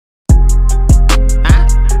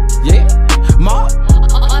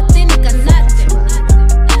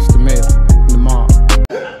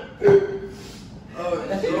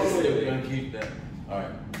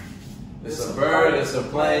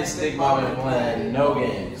Sigma been playing no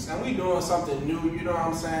games. And we doing something new, you know what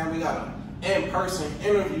I'm saying? We got an in-person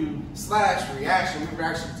interview / reaction. We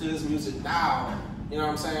reaction to this music now. You know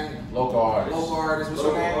what I'm saying? Local artists. Local artists. What's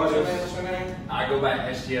your name? What's your name? I go by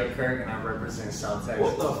SGF Kirk and I represent South Texas.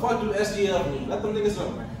 What the fuck do SGF mean? Let them niggas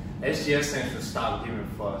know, man. SGF stands for Stop Giving a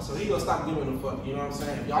Fuck. So he gonna stop giving a fuck, you know what I'm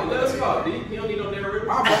saying? Y'all let's go. He don't need no narrative.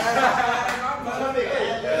 My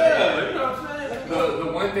bad. Yeah, you know what I'm saying?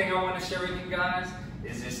 The one thing I want to share with you guys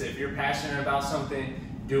is just if you're passionate about something,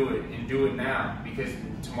 do it and do it now because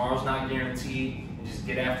tomorrow's not guaranteed. And just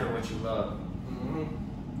get after what you love.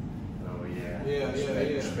 Oh yeah. Yeah.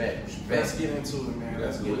 Respect. Let's get into it, man.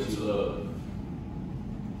 Let's get What you into it. love.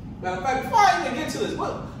 Matter of fact, before I even get to this,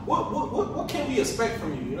 what can we expect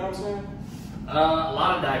from you? You know what I'm saying? A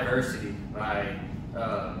lot of diversity, like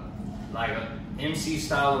MC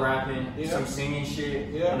style rapping, some singing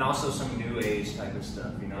shit, and also some new age type of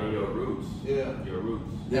stuff. You know, And your roots. Yeah. Your roots.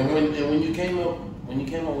 And when you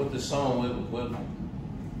came up with the song,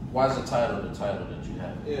 why's the title that you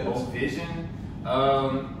have? Yeah. Old Vision.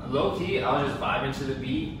 Low key, I was just vibing to the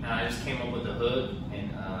beat, and I just came up with the hook,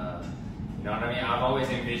 and you know what I mean. I've always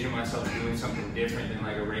envisioned myself doing something different than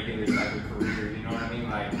like a regular type of career. You know what I mean?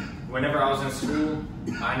 Like whenever I was in school,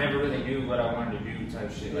 I never really knew what I wanted to do, type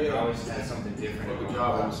shit. Like I always had something different. Good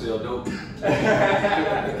job on sell dope. Type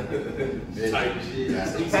shit.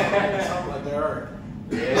 Something like that, alright.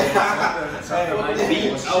 Yeah. Something like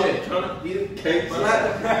Beats. I was trying to eat a cake.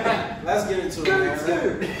 Let's get into it, man.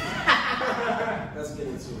 Let's get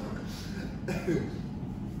into it.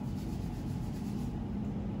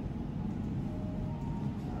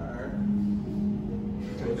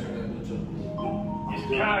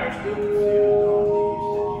 Alright.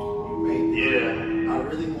 Yeah. I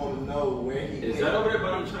really want to know where he Is that over there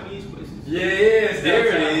by them Chinese places? Yeah, it's There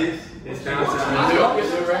downtown. it is. It's The downtown.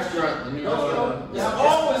 new restaurant. The new It's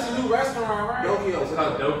always a new restaurant, right? Dokyo. It's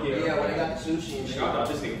called Dokyo. Yeah, when they got the sushi and shit. I thought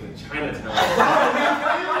this nigga was in Chinatown.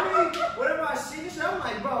 Whenever I see this, I'm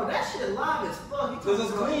like, bro, that shit live as fuck. Because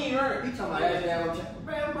it's clean, right? He talking about that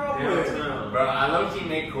man, bro. Downtown. Bro, I low key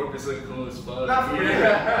make Corpus look cool as fuck. Not for real.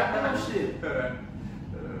 Yeah. No shit.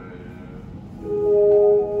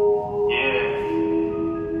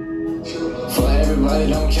 For everybody,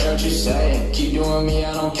 don't care what you say. Keep doing me,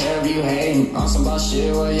 I don't care if you hate. On some boss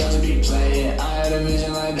shit, well, you have to be playing. I had a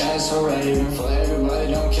vision like that, so raving. For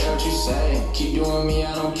everybody, don't care what you say. Keep doing me,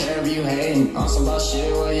 I don't care if you hate. On some boss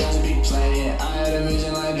shit, well, you have to be playing. I had a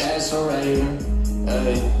vision like that, so raving.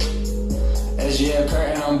 Hey. SGF Kirk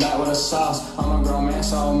and I'm back with a sauce. I'm a grown man,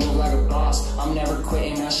 so I move like a boss. I'm never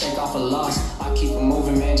quitting, I shake off a loss. I keep it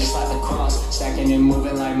moving, man, just like the cross. Stacking and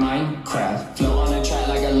moving like Minecraft. Flow on the track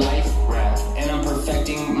like a life raft. And I'm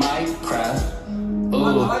perfecting my craft. I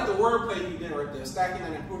like the wordplay you did right there. Stacking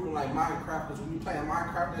and improving like Minecraft. Because when you playing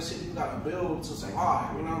Minecraft, that shit, you gotta build to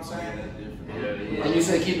survive. You know what I'm saying? Yeah. And you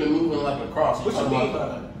say keep it moving like a cross. What you mean by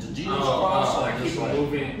that? The Jesus cross? I Or keep just it like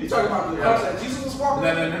moving. You talking about the cross that Jesus was walking?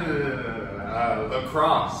 No.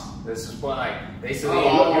 Lacrosse. This is what like basically. We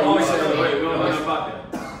don't know about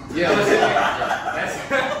that. yeah.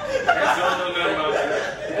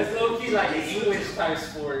 That's low key like an English type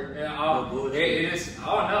sport. And it is. I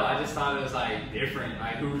don't know. I just thought it was like different.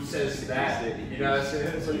 Like who says that? You know what I'm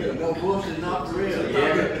saying? So you're No bullshit, not for real.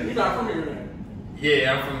 Yeah. You're not from here, man.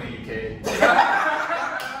 Yeah, I'm from the UK.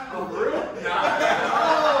 Oh, for real? Oh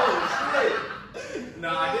shit! No,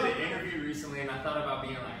 I did an interview recently, and I thought about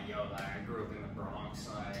being like, yo, like I grew up in the Bronx,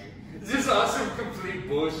 like just on some complete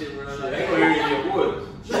bullshit. Where I'm like, They gonna hear in your woods.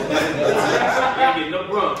 You ain't get no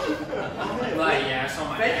brunch. like, yeah, I saw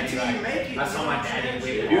my Fake it daddy. till you Like, make it. I saw my daddy If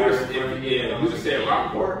with you just said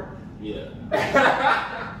Rockport, yeah.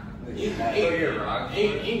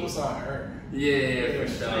 Ingleside, right? Yeah,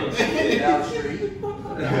 for sure. Down the street.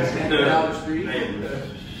 Down the street.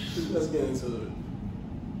 Let's get into it.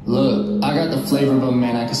 Look, I got the flavor, but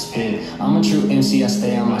man, I can spit. I'm a true MC, I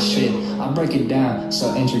stay on my shit. I break it down,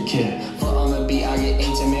 so intricate. Foot on the beat, I get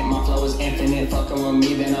intimate. My flow is infinite. Fucking with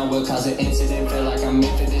me, then I will cause an incident. Feel like I'm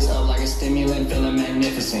meant for this, up like a stimulant. Feeling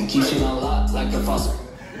magnificent. Keep shit on lock like a faucet.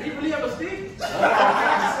 Did he really have a stick? Let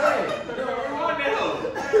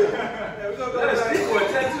a stick or a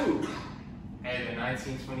tattoo. Hey, the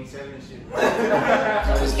 1927 shit.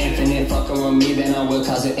 Flow is infinite. Fucking with me, then I will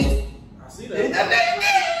cause an incident. I see that.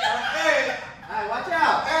 Hey, watch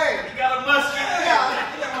out. Hey, He got a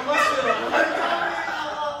mustache. you got my muscle on.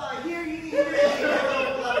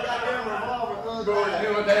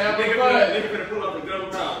 Nigga finna pull up the gun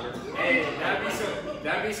around. Hey,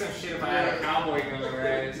 that'd be some shit if I had a cowboy gun,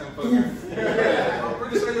 right? Some fucking I'm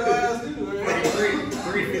pretty sure your ass do, man.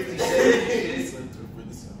 357 shit.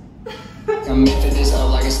 I'm meant for this, up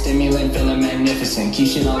like a stimulant, feeling magnificent. Keep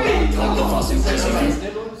shit on lock like the frost in prison. I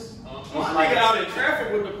get out in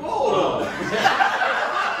traffic with the pole on.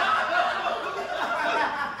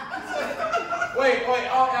 Wait,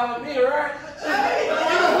 all Alameda, right? Hey,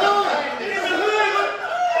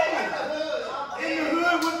 in the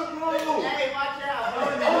hood with the pole. Hey, watch out.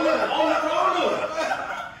 On the corner.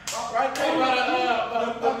 Right there,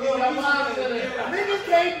 Niggas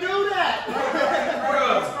can't do that.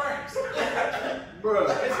 Bro,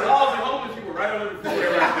 it's all the homeless people right under the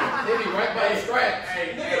freeway right They be right by the scratch.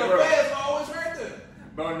 Hey, Nigga, the bro. feds always right there.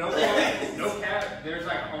 Bro, no cap. There's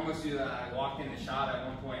like a homeless dude that I walked in the shop at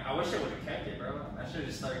one point. I wish I would have kept it, bro. I should have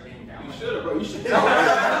just started getting down. You should have, bro. You should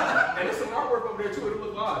have. And there's some artwork over there too. It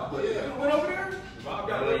look live. But Yeah. Went over there? Bob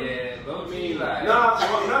got Oh yeah, low key like. No,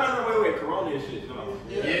 wait. Corona and shit. No.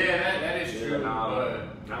 Yeah, that is true. Nah,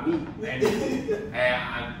 not me. And, hey,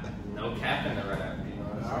 I'm no cap in the rap. You know.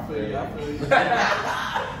 I feel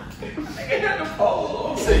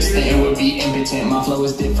you. Staying would be impotent, my flow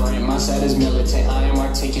is different, my side is militant, I am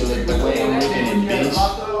articulate, the way I'm living it, bitch.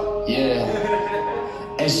 Yeah.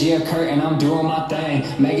 SGF Kirk and I'm doing my thing,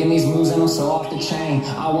 making these moves and I'm so off the chain.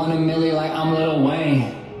 I want a milli like I'm Lil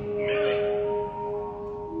Wayne.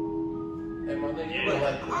 Hey, my nigga,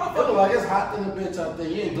 it look like it's hot in the bitch out there.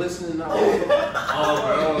 You ain't glistening now.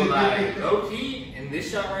 Oh, bro, like low key in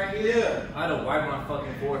this shot right here. Yeah. I had to wipe my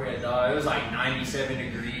fucking forehead, dog. It was like 97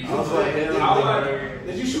 degrees. I was like,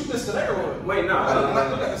 Did you shoot this today or what? Wait, no.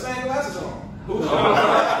 Look at the same glasses on.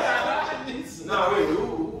 No, wait.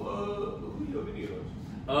 Who your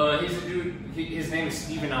videos? He's a dude. His name is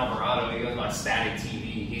Steven Alvarado. He goes by Static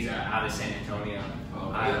TV. He's out of San Antonio.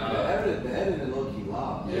 The editing low key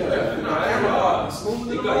loud. Y'all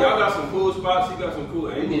got some cool spots. He got some cool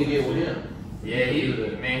We angles. need to get with him. Yeah,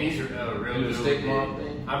 he's a real Do the dude. stick mob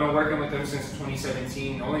thing. I've been working with him since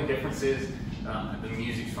 2017. The only difference is the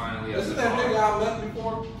music's finally up. Isn't that nigga I left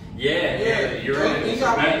before? Yeah, you're right. He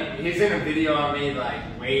got He's in a video I made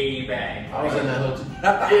like way back. I was in that hood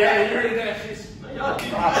too. Yeah, you heard that shit. Y'all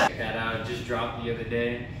That I just dropped the other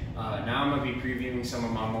day. Now I'm gonna be previewing some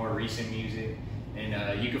of my more recent music,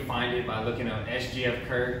 and you can find it by looking up SGF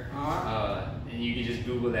Kirk, and you can just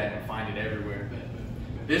Google that and find it everywhere.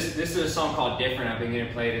 This is a song called "Different." I've been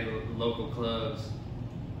getting played at local clubs.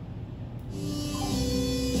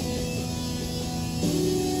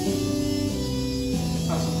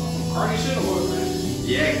 Cardi shit or what, man?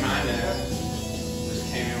 Yeah, kinda. Just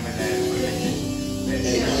came in with that.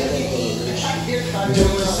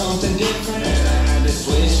 Doing something different, and I had to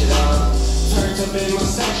switch it up. Turned up in my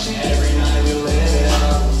section, every night we lit it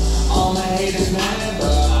up. All my haters mad,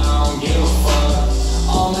 but I don't give a fuck.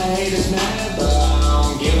 All my haters mad, but I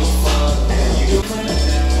don't give a fuck. You different,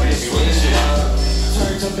 and we switch it up.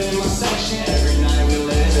 Turned up in my section, every night we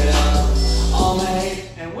lit it up. All my haters.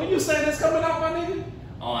 And when you say this coming out, my nigga?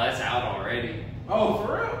 Oh, that's out already. Oh,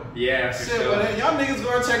 for real? Yeah, for Shit, sure. but y'all niggas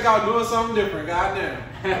gonna check out doing something different, goddamn.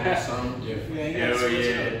 Something different. Yeah, you Hell gotta switch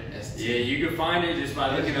yeah. it up. Yeah, you can find it just by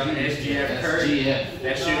looking up SGF Kirk. SGF.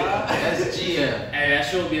 That should, SGF. hey, that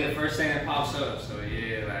should be the first thing that pops up. So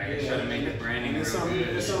yeah, like try to make the branding real It's something,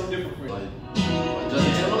 good. it's something different for you. Like,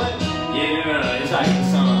 Justin Timberlake? Yeah, no. It's like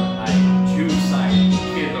some like juice, like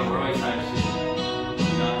Kid Leroy type shit. You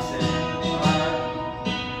know what I'm saying?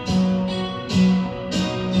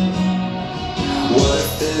 What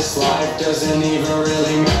if this life doesn't even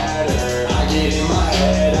really matter? I get in my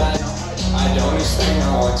head, I don't expect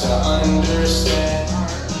no one to understand.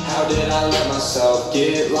 How did I let myself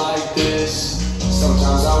get like this?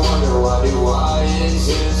 Sometimes I wonder, why do I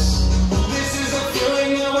exist? This is a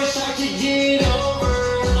feeling I wish I could get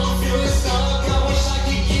over. I'm feeling stuck, I wish I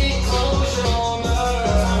could get closure on the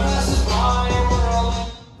time passes by and we're all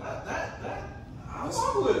I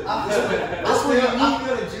fuck with it. I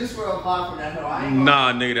feel the juice world vibe from that hill. I ain't gonna-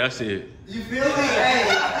 Nah, nigga, that's it. You feel me? Hey,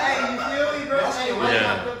 you feel me, bro? Hey, why Yeah.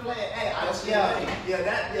 not quit playing? Hey,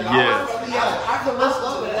 that, Yeah. I can listen to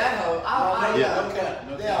that hoe. No cap.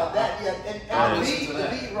 And the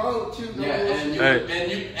beat road too. Yeah, and you, Hey.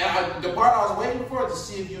 the part I was waiting for to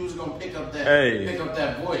see if you was gonna pick up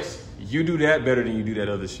that voice. You do that better than you do that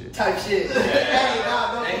other shit. Type shit. Hey,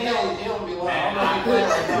 nah, And he don't be lying. I'm Man, not playing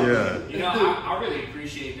right now. Yeah. You know, I really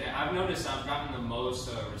appreciate that. I've noticed I've gotten the most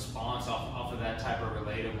response off of that type of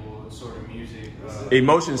relatable sort of music.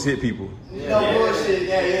 Emotions hit people. No bullshit.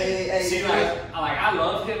 Yeah. See, I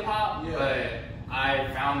love hip hop, Yeah. but I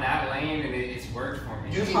found that lane and it's worked for me.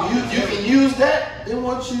 You can use that. Then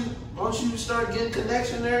once you start getting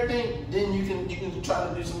connection and everything, then you can try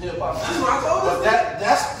to do some hip hop. That's what I told But you.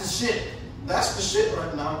 that's the shit. That's the shit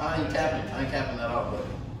right now. I ain't capping that off, but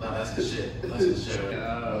no, that's the shit. That's the shit.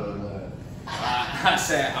 Oh, man. I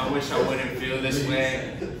said, I wish I wouldn't feel this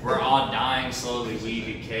way. We're all dying slowly, we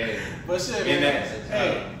decay. But shit, And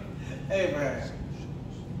man. Hey, man.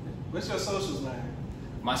 What's your socials, man?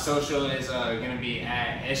 My social is gonna be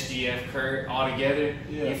at SGF Kirk all together.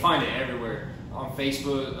 Yeah. You can find it everywhere. On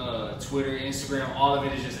Facebook, Twitter, Instagram, all of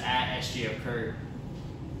it is just at SGF Kirk.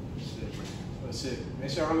 But shit, make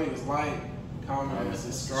sure y'all niggas like, comment,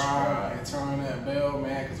 subscribe, and turn on that bell,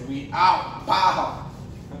 man, because we out. Pow!